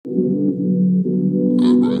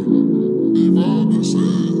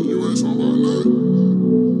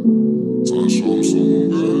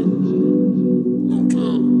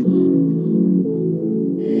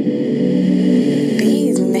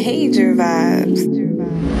These major vibes.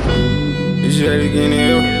 You just had to get in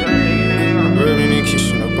here. Rubbing and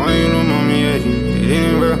kissing up on you, no mommy, yeah, you get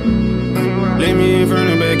in real. Lay me in front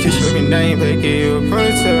of the back, kiss you up and down, back, give you a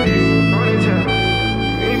ponytail.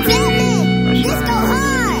 Let's go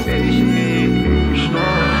hard.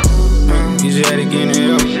 You just had to get in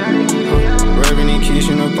here. Rubbing and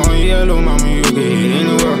kissing up on you, yeah, little mama, you get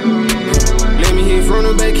anywhere. Let me hit from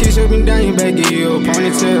the back, kiss up and down, back, give you a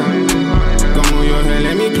ponytail. Go move your hair,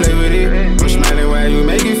 let me play with it. I'm smiling while you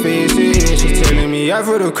making faces. She telling me I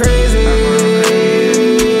feel the crazy.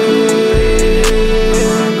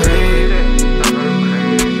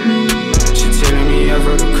 She telling me I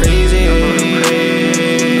feel the crazy.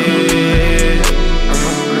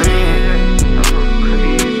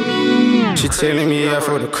 She telling me I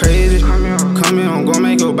feel the crazy. Come here, I'm gon'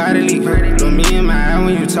 make your body leak. Look me in my eye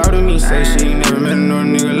when you talk to me. Say she ain't never met no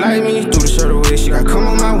nigga like me. Threw the shirt away, she got come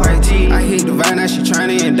on my white tee. I hit the vibe, now she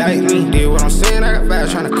tryna indict me. Did what I'm saying, I got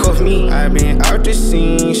vibes tryna cuff me. I been out the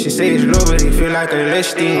scene, she say it's low, but it feel like a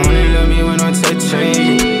listing. Only love me when I'm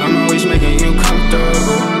touching. I'm always making you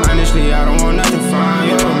comfortable. Honestly, I don't want nothing from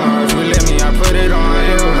you. If you let me, I put it on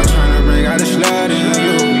you. I'm tryna bring out the slut in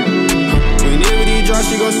you. Whenever these drops,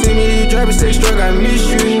 she gon' send me these drops and say, Strugg, I miss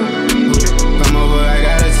you. Come over, I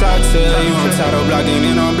gotta talk to you. I'm tired of blocking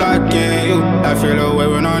and I'm blocking you. I feel away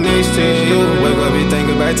when I'm next to you. Wake up and think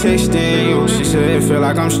about texting you. She said it feel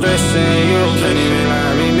like I'm stressing you. Can't even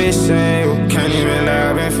lie, I been missing you. Can't even lie,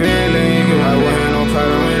 I been feeling you. I won't have no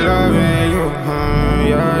problem with loving you.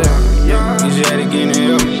 Yeah. You just had to get in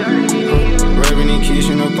here. Rubbing and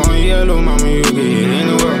kissing up on you, yeah, little mama, you get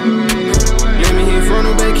anywhere. Let me hit from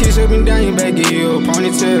the back, kiss up and down, back, give you a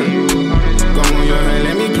ponytail. Go move your hair,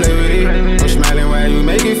 let me play with it. I'm smiling while you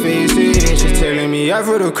making faces. She telling me I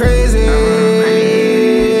feel the crazy.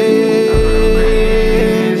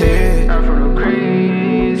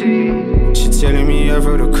 She telling me I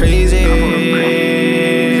feel the crazy.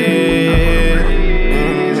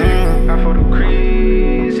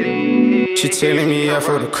 She telling me I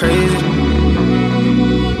feel the crazy.